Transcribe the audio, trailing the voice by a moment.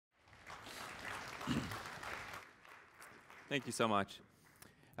Thank you so much.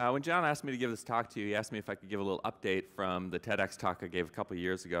 When John asked me to give this talk to you, he asked me if I could give a little update from the TEDx talk I gave a couple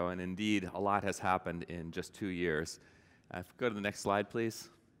years ago, and indeed, a lot has happened in just 2 years. If we go to the next slide, please.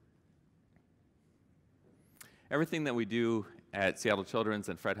 Everything that we do at Seattle Children's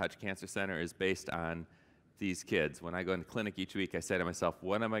and Fred Hutch Cancer Center is based on these kids. When I go into clinic each week, I say to myself,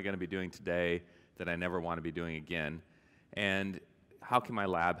 what am I going to be doing today that I never want to be doing again? And how can my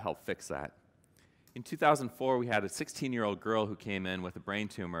lab help fix that? In 2004, we had a 16-year-old girl who came in with a brain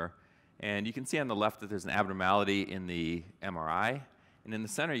tumor, and you can see on the left that there's an abnormality in the MRI, and in the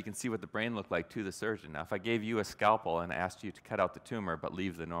center you can see what the brain looked like to the surgeon. Now, if I gave you a scalpel and asked you to cut out the tumor but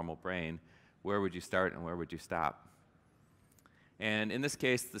leave the normal brain, where would you start and where would you stop? And in this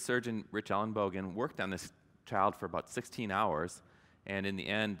case, the surgeon, Rich Ellenbogen, worked on this child for about 16 hours, and in the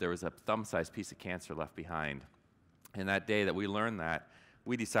end, there was a thumb-sized piece of cancer left behind. And that day that we learned that,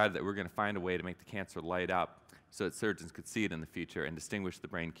 we decided that we were going to find a way to make the cancer light up so that surgeons could see it in the future and distinguish the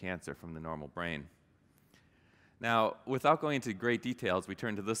brain cancer from the normal brain. Now, without going into great details, we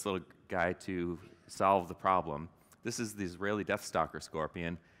turned to this little guy to solve the problem. This is the Israeli deathstalker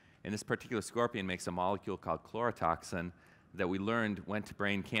scorpion, and this particular scorpion makes a molecule called chlorotoxin that we learned went to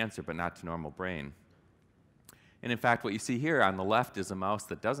brain cancer but not to normal brain. And in fact, what you see here on the left is a mouse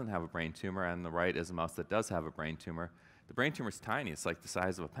that doesn't have a brain tumor, and on the right is a mouse that does have a brain tumor. The brain tumor is tiny, it's like the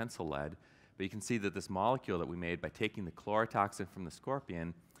size of a pencil lead, but you can see that this molecule that we made by taking the chlorotoxin from the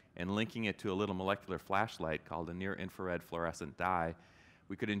scorpion and linking it to a little molecular flashlight called a near-infrared fluorescent dye,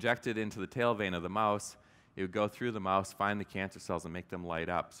 we could inject it into the tail vein of the mouse, it would go through the mouse, find the cancer cells, and make them light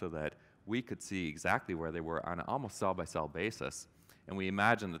up so that we could see exactly where they were on an almost cell-by-cell basis. And we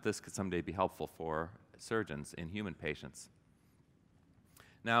imagined that this could someday be helpful for surgeons in human patients.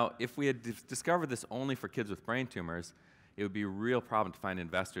 Now, if we had discovered this only for kids with brain tumors, it would be a real problem to find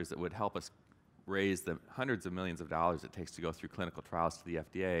investors that would help us raise the hundreds of millions of dollars it takes to go through clinical trials to the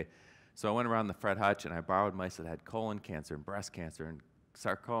FDA. So I went around the Fred Hutch and I borrowed mice that had colon cancer and breast cancer and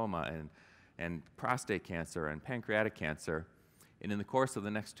sarcoma and prostate cancer and pancreatic cancer. And in the course of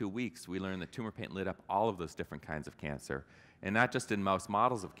the next 2 weeks, we learned that tumor paint lit up all of those different kinds of cancer. And not just in mouse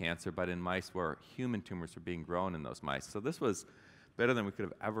models of cancer, but in mice where human tumors were being grown in those mice. So this was better than we could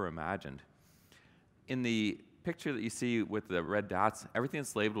have ever imagined. In the picture that you see with the red dots, everything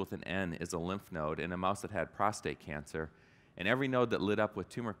that's labeled with an N is a lymph node in a mouse that had prostate cancer. And every node that lit up with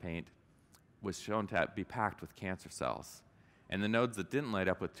tumor paint was shown to be packed with cancer cells. And the nodes that didn't light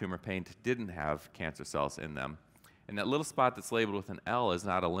up with tumor paint didn't have cancer cells in them. And that little spot that's labeled with an L is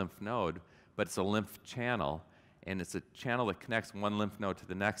not a lymph node, but it's a lymph channel. And it's a channel that connects one lymph node to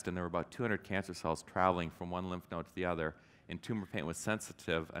the next, and there were about 200 cancer cells traveling from one lymph node to the other. And tumor paint was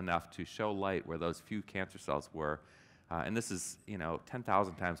sensitive enough to show light where those few cancer cells were. And this is,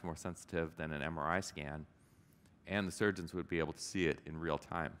 10,000 times more sensitive than an MRI scan. And the surgeons would be able to see it in real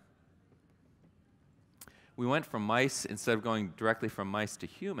time. We went from mice, instead of going directly from mice to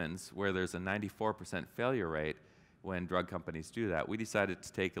humans, where there's a 94% failure rate when drug companies do that, we decided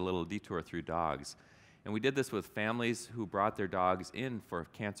to take a little detour through dogs. And we did this with families who brought their dogs in for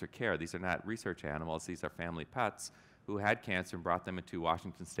cancer care. These are not research animals, these are family pets who had cancer and brought them into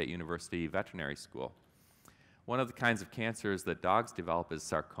Washington State University Veterinary School. One of the kinds of cancers that dogs develop is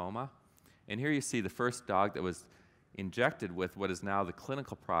sarcoma. And here you see the first dog that was injected with what is now the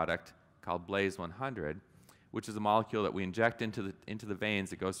clinical product called Blaze 100, which is a molecule that we inject into the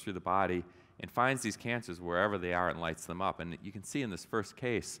veins. It goes through the body and finds these cancers wherever they are and lights them up. And you can see in this first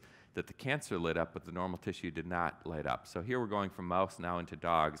case that the cancer lit up, but the normal tissue did not light up. So here we're going from mouse now into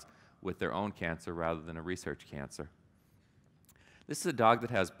dogs with their own cancer rather than a research cancer. This is a dog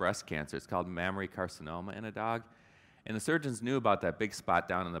that has breast cancer. It's called mammary carcinoma in a dog. And the surgeons knew about that big spot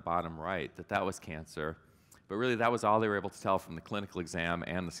down in the bottom right, that was cancer. But really, that was all they were able to tell from the clinical exam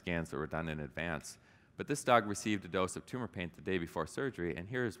and the scans that were done in advance. But this dog received a dose of tumor paint the day before surgery, and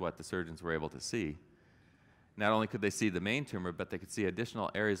here's what the surgeons were able to see. Not only could they see the main tumor, but they could see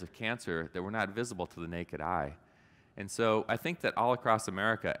additional areas of cancer that were not visible to the naked eye. And so I think that all across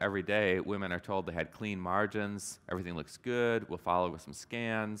America, every day, women are told they had clean margins, everything looks good, we'll follow with some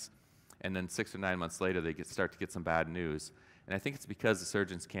scans, and then 6 or 9 months later, they start to get some bad news. And I think it's because the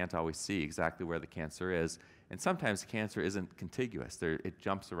surgeons can't always see exactly where the cancer is, and sometimes the cancer isn't contiguous. It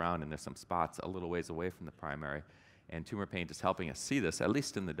jumps around, and there's some spots a little ways away from the primary, and tumor paint is helping us see this, at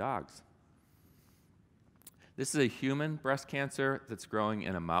least in the dogs. This is a human breast cancer that's growing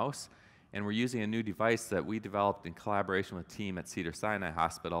in a mouse, and we're using a new device that we developed in collaboration with a team at Cedars-Sinai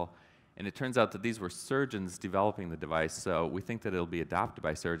Hospital. And it turns out that these were surgeons developing the device, so we think that it'll be adopted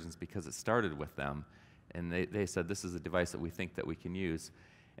by surgeons because it started with them. And they said, this is a device that we think that we can use.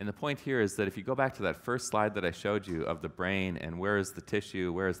 And the point here is that if you go back to that first slide that I showed you of the brain and where is the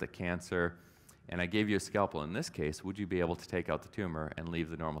tissue, where is the cancer, and I gave you a scalpel in this case, would you be able to take out the tumor and leave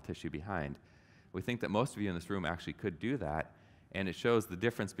the normal tissue behind? We think that most of you in this room actually could do that, and it shows the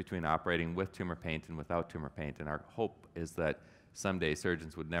difference between operating with tumor paint and without tumor paint, and our hope is that someday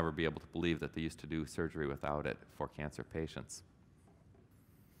surgeons would never be able to believe that they used to do surgery without it for cancer patients.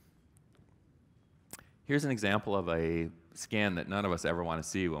 Here's an example of a scan that none of us ever want to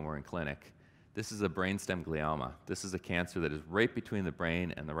see when we're in clinic. This is a brainstem glioma. This is a cancer that is right between the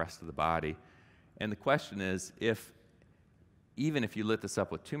brain and the rest of the body. And the question is, even if you lit this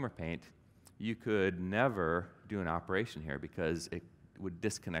up with tumor paint, you could never do an operation here because it would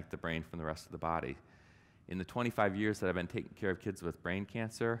disconnect the brain from the rest of the body. In the 25 years that I've been taking care of kids with brain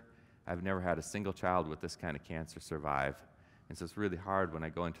cancer, I've never had a single child with this kind of cancer survive. And so it's really hard when I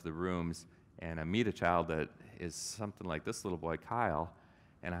go into the rooms and I meet a child that is something like this little boy, Kyle,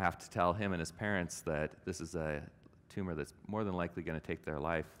 and I have to tell him and his parents that this is a tumor that's more than likely going to take their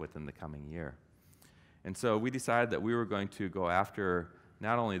life within the coming year. And so we decided that we were going to go after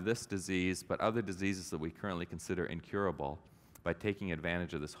not only this disease, but other diseases that we currently consider incurable by taking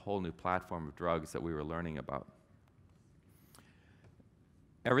advantage of this whole new platform of drugs that we were learning about.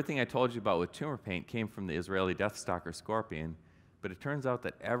 Everything I told you about with tumor paint came from the Israeli deathstalker scorpion, but it turns out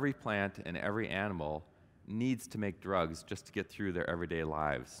that every plant and every animal needs to make drugs just to get through their everyday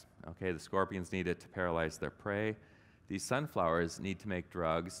lives. Okay, the scorpions need it to paralyze their prey. These sunflowers need to make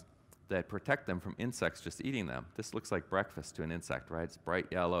drugs that protect them from insects just eating them. This looks like breakfast to an insect, right? It's bright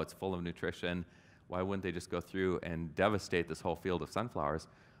yellow, it's full of nutrition. Why wouldn't they just go through and devastate this whole field of sunflowers?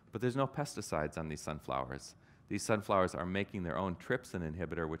 But there's no pesticides on these sunflowers. These sunflowers are making their own trypsin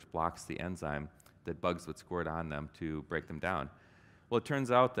inhibitor, which blocks the enzyme that bugs would squirt on them to break them down. Well, it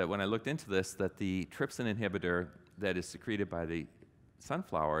turns out that when I looked into this, that the trypsin inhibitor that is secreted by the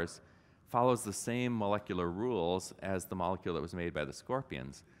sunflowers follows the same molecular rules as the molecule that was made by the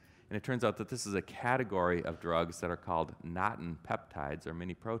scorpions. And it turns out that this is a category of drugs that are called knotting peptides, or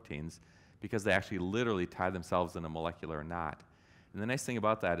mini proteins, because they actually literally tie themselves in a molecular knot. And the nice thing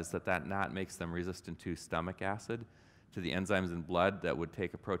about that is that that knot makes them resistant to stomach acid, to the enzymes in blood that would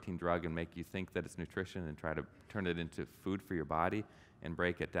take a protein drug and make you think that it's nutrition and try to turn it into food for your body and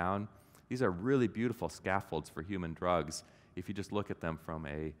break it down. These are really beautiful scaffolds for human drugs if you just look at them from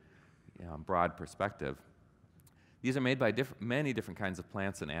a broad perspective. These are made by many different kinds of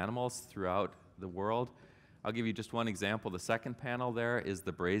plants and animals throughout the world. I'll give you just one example. The second panel there is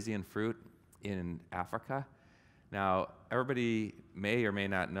the Brazian fruit in Africa. Now, everybody may or may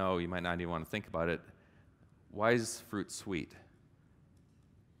not know, you might not even want to think about it, why is fruit sweet?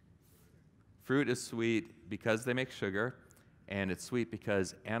 Fruit is sweet because they make sugar, and it's sweet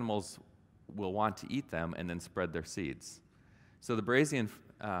because animals will want to eat them and then spread their seeds. So the Brazian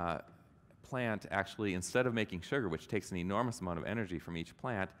plant actually, instead of making sugar, which takes an enormous amount of energy from each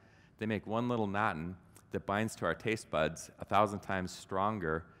plant, they make one little knottin that binds to our taste buds 1,000 times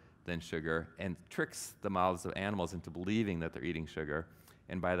stronger than sugar and tricks the mouths of animals into believing that they're eating sugar,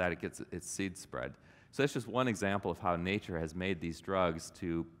 and by that it gets its seeds spread. So that's just one example of how nature has made these drugs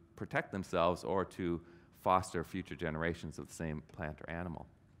to protect themselves or to foster future generations of the same plant or animal.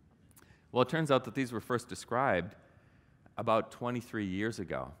 Well, it turns out that these were first described about 23 years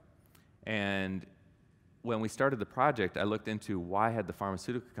ago. And when we started the project, I looked into why had the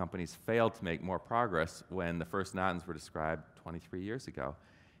pharmaceutical companies failed to make more progress when the first nottins were described 23 years ago.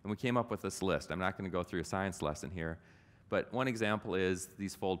 And we came up with this list. I'm not going to go through a science lesson here, but one example is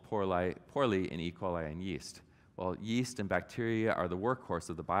these fold poorly in E. coli and yeast. Well, yeast and bacteria are the workhorse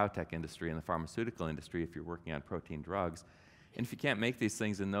of the biotech industry and the pharmaceutical industry if you're working on protein drugs. And if you can't make these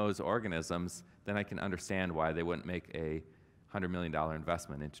things in those organisms, then I can understand why they wouldn't make a $100 million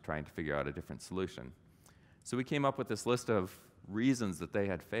investment into trying to figure out a different solution. So we came up with this list of reasons that they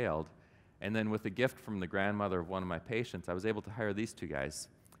had failed, and then with a gift from the grandmother of one of my patients, I was able to hire these two guys,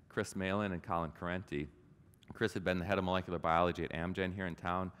 Chris Malin and Colin Carenti. Chris had been the head of molecular biology at Amgen here in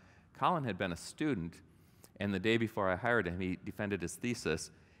town. Colin had been a student, and the day before I hired him, he defended his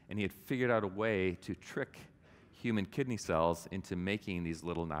thesis, and he had figured out a way to trick human kidney cells into making these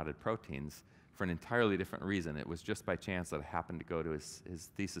little knotted proteins for an entirely different reason. It was just by chance that I happened to go to his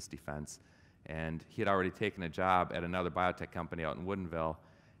thesis defense, and he had already taken a job at another biotech company out in Woodinville,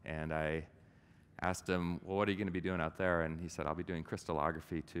 and I asked him, well, what are you going to be doing out there? And he said, I'll be doing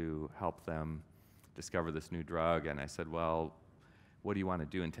crystallography to help them discover this new drug. And I said, well, what do you want to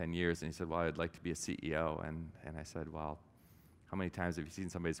do in 10 years? And he said, well, I'd like to be a CEO. And I said, well, how many times have you seen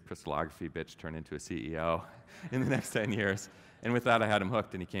somebody's crystallography bitch turn into a CEO in the next 10 years? And with that, I had him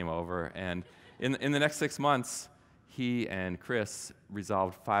hooked, and he came over. And in the next 6 months, he and Chris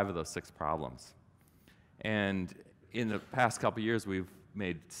resolved 5 of those 6 problems. And in the past couple years, we've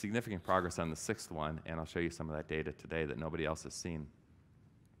made significant progress on the 6th one, and I'll show you some of that data today that nobody else has seen.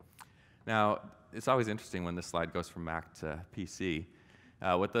 Now, it's always interesting when this slide goes from Mac to PC.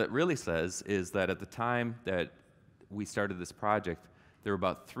 What that really says is that at the time that we started this project, there were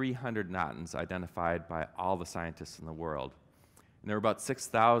about 300 Naughtons identified by all the scientists in the world. And there were about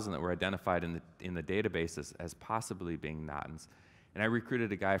 6,000 that were identified in the databases as possibly being Naughtons. And I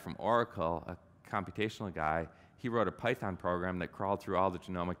recruited a guy from Oracle, a computational guy. He wrote a Python program that crawled through all the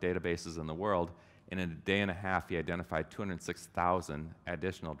genomic databases in the world, and in a day and a half, he identified 206,000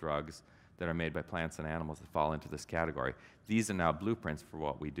 additional drugs that are made by plants and animals that fall into this category. These are now blueprints for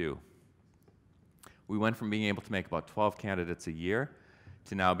what we do. We went from being able to make about 12 candidates a year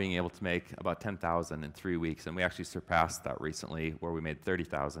to now being able to make about 10,000 in 3 weeks, and we actually surpassed that recently, where we made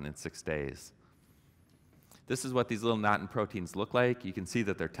 30,000 in 6 days. This is what these little Naughton proteins look like. You can see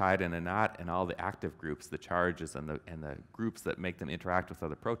that they're tied in a knot, and all the active groups, the charges and the groups that make them interact with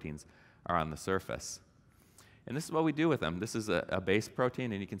other proteins, are on the surface. And this is what we do with them. This is a base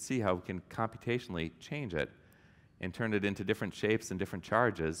protein, and you can see how we can computationally change it and turn it into different shapes and different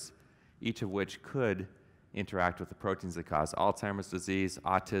charges, each of which could interact with the proteins that cause Alzheimer's disease,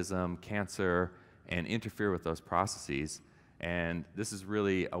 autism, cancer, and interfere with those processes. And this is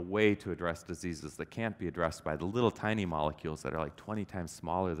really a way to address diseases that can't be addressed by the little tiny molecules that are like 20 times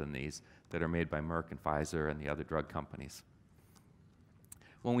smaller than these that are made by Merck and Pfizer and the other drug companies.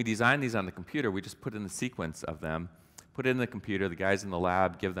 When we design these on the computer, we just put in the sequence of them, put it in the computer, the guys in the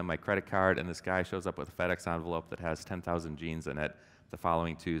lab give them my credit card, and this guy shows up with a FedEx envelope that has 10,000 genes in it the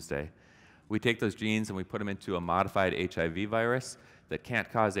following Tuesday. We take those genes and we put them into a modified HIV virus that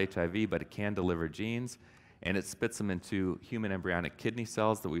can't cause HIV, but it can deliver genes, and it spits them into human embryonic kidney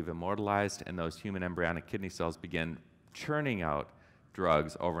cells that we've immortalized, and those human embryonic kidney cells begin churning out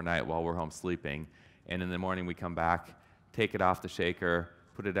drugs overnight while we're home sleeping, and in the morning we come back, take it off the shaker,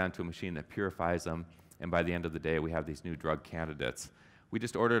 put it onto a machine that purifies them, and by the end of the day we have these new drug candidates. We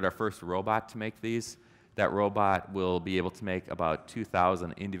just ordered our first robot to make these. That robot will be able to make about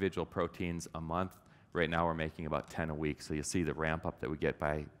 2,000 individual proteins a month. Right now we're making about 10 a week, so you'll see the ramp up that we get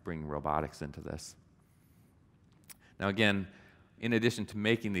by bringing robotics into this. Now again, in addition to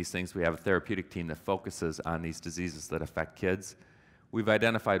making these things, we have a therapeutic team that focuses on these diseases that affect kids. We've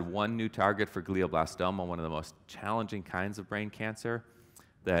identified one new target for glioblastoma, one of the most challenging kinds of brain cancer,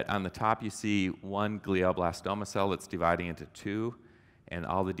 that on the top you see one glioblastoma cell that's dividing into 2, and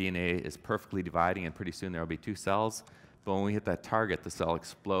all the DNA is perfectly dividing, and pretty soon there will be 2 cells. But when we hit that target, the cell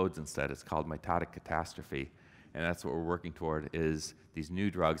explodes instead. It's called mitotic catastrophe. And that's what we're working toward, is these new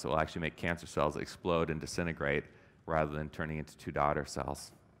drugs that will actually make cancer cells explode and disintegrate rather than turning into 2 daughter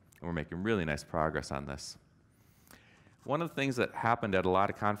cells. And we're making really nice progress on this. One of the things that happened at a lot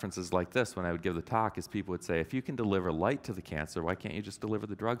of conferences like this when I would give the talk is people would say, if you can deliver light to the cancer, why can't you just deliver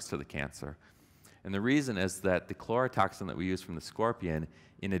the drugs to the cancer? And the reason is that the chlorotoxin that we use from the scorpion,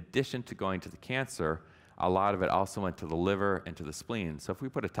 in addition to going to the cancer, a lot of it also went to the liver and to the spleen. So if we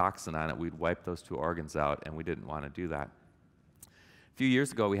put a toxin on it, we'd wipe those 2 organs out, and we didn't want to do that. A few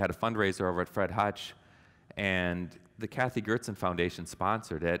years ago, we had a fundraiser over at Fred Hutch, and the Kathy Gertzen Foundation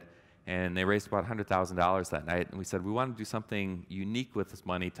sponsored it, and they raised about $100,000 that night, and we said we want to do something unique with this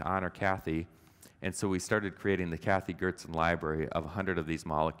money to honor Kathy, and so we started creating the Kathy Gertzen Library of 100 of these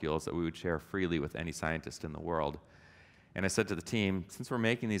molecules that we would share freely with any scientist in the world. And I said to the team, since we're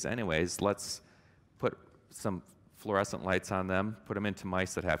making these anyways, let's put some fluorescent lights on them, put them into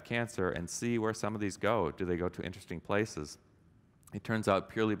mice that have cancer, and see where some of these go. Do they go to interesting places? It turns out,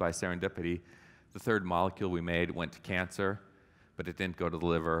 purely by serendipity, the 3rd molecule we made went to cancer, but it didn't go to the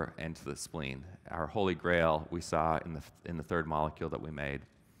liver and to the spleen. Our holy grail we saw in the 3rd molecule that we made.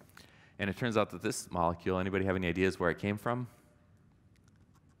 And it turns out that this molecule, anybody have any ideas where it came from?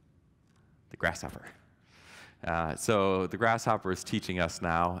 The grasshopper. So the grasshopper is teaching us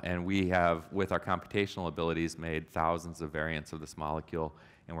now, and we have, with our computational abilities, made thousands of variants of this molecule,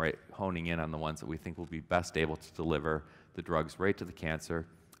 and we're honing in on the ones that we think will be best able to deliver the drugs right to the cancer.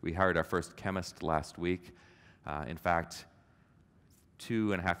 We hired our first chemist last week. In fact,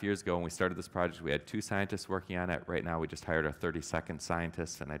 2.5 years ago when we started this project, we had 2 scientists working on it. Right now we just hired our 32nd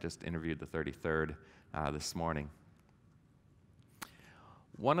scientist, and I just interviewed the 33rd this morning.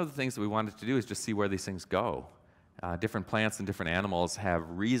 One of the things that we wanted to do is just see where these things go. Different plants and different animals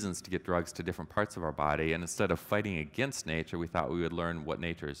have reasons to get drugs to different parts of our body, and instead of fighting against nature, we thought we would learn what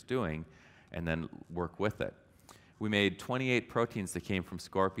nature is doing and then work with it. We made 28 proteins that came from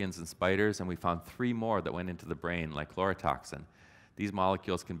scorpions and spiders, and we found 3 more that went into the brain, like chlorotoxin. These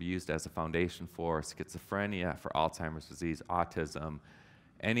molecules can be used as a foundation for schizophrenia, for Alzheimer's disease, autism,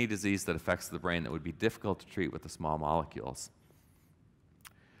 any disease that affects the brain that would be difficult to treat with the small molecules.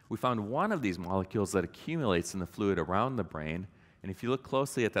 We found one of these molecules that accumulates in the fluid around the brain, and if you look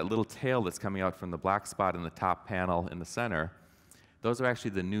closely at that little tail that's coming out from the black spot in the top panel in the center, those are actually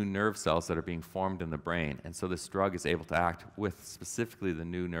the new nerve cells that are being formed in the brain. And so this drug is able to act with specifically the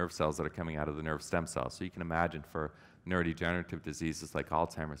new nerve cells that are coming out of the nerve stem cells. So you can imagine for neurodegenerative diseases like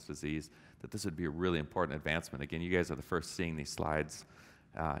Alzheimer's disease that this would be a really important advancement. Again, you guys are the first seeing these slides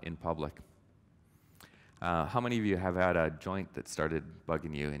in public. How many of you have had a joint that started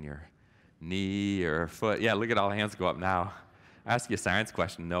bugging you in your knee or foot? Yeah, look at all the hands go up now. Ask you a science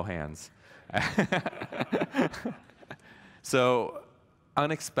question, no hands. So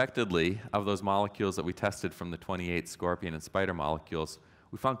unexpectedly, of those molecules that we tested from the 28 scorpion and spider molecules,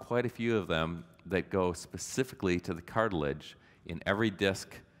 we found quite a few of them that go specifically to the cartilage in every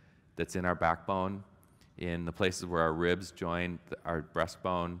disc that's in our backbone, in the places where our ribs join our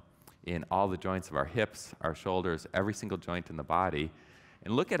breastbone, in all the joints of our hips, our shoulders, every single joint in the body.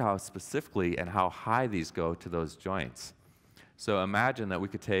 And look at how specifically and how high these go to those joints. So imagine that we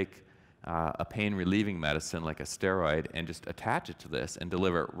could take a pain-relieving medicine like a steroid and just attach it to this and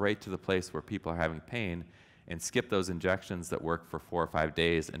deliver it right to the place where people are having pain and skip those injections that work for 4 or 5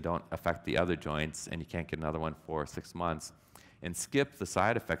 days and don't affect the other joints and you can't get another one for 6 months, and skip the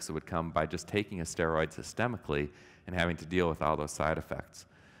side effects that would come by just taking a steroid systemically and having to deal with all those side effects.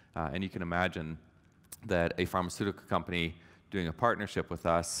 And you can imagine that a pharmaceutical company doing a partnership with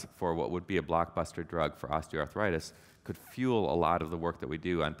us for what would be a blockbuster drug for osteoarthritis could fuel a lot of the work that we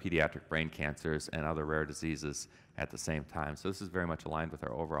do on pediatric brain cancers and other rare diseases at the same time. So this is very much aligned with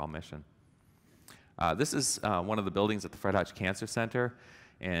our overall mission. This is one of the buildings at the Fred Hutch Cancer Center,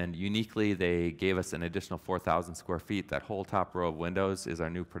 and uniquely they gave us an additional 4,000 square feet. That whole top row of windows is our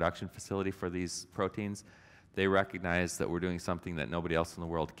new production facility for these proteins. They recognize that we're doing something that nobody else in the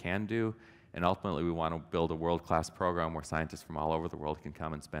world can do, and ultimately we want to build a world-class program where scientists from all over the world can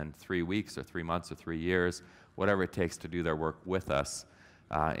come and spend 3 weeks or 3 months or 3 years, whatever it takes to do their work with us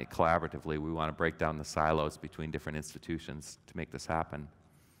collaboratively. We want to break down the silos between different institutions to make this happen.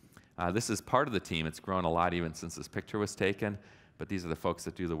 This is part of the team. It's grown a lot even since this picture was taken, but these are the folks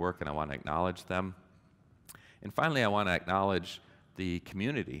that do the work, and I want to acknowledge them. And finally, I want to acknowledge the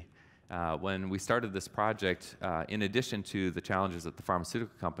community. When we started this project, in addition to the challenges that the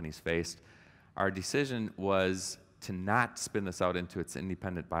pharmaceutical companies faced, our decision was to not spin this out into its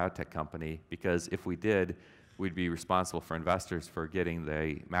independent biotech company, because if we did, we'd be responsible for investors for getting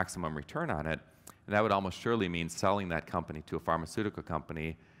the maximum return on it. And that would almost surely mean selling that company to a pharmaceutical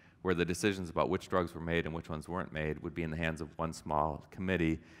company where the decisions about which drugs were made and which ones weren't made would be in the hands of one small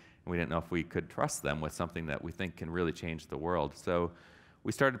committee. And we didn't know if we could trust them with something that we think can really change the world. So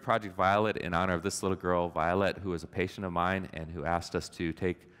we started Project Violet in honor of this little girl, Violet, who was a patient of mine and who asked us to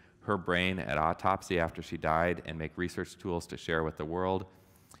take her brain at autopsy after she died and make research tools to share with the world.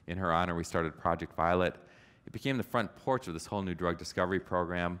 In her honor, we started Project Violet. It became the front porch of this whole new drug discovery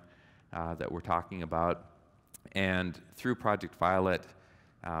program that we're talking about. And through Project Violet,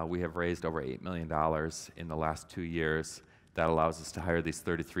 we have raised over $8 million in the last 2 years. That allows us to hire these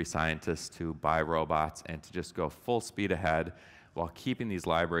 33 scientists to buy robots and to just go full speed ahead while keeping these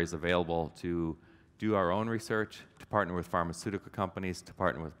libraries available to do our own research, to partner with pharmaceutical companies, to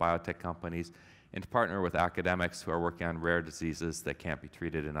partner with biotech companies, and to partner with academics who are working on rare diseases that can't be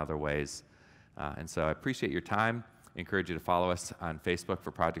treated in other ways. And so I appreciate your time. I encourage you to follow us on Facebook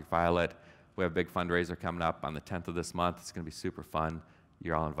for Project Violet. We have a big fundraiser coming up on the 10th of this month. It's going to be super fun.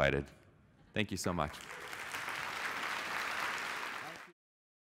 You're all invited. Thank you so much.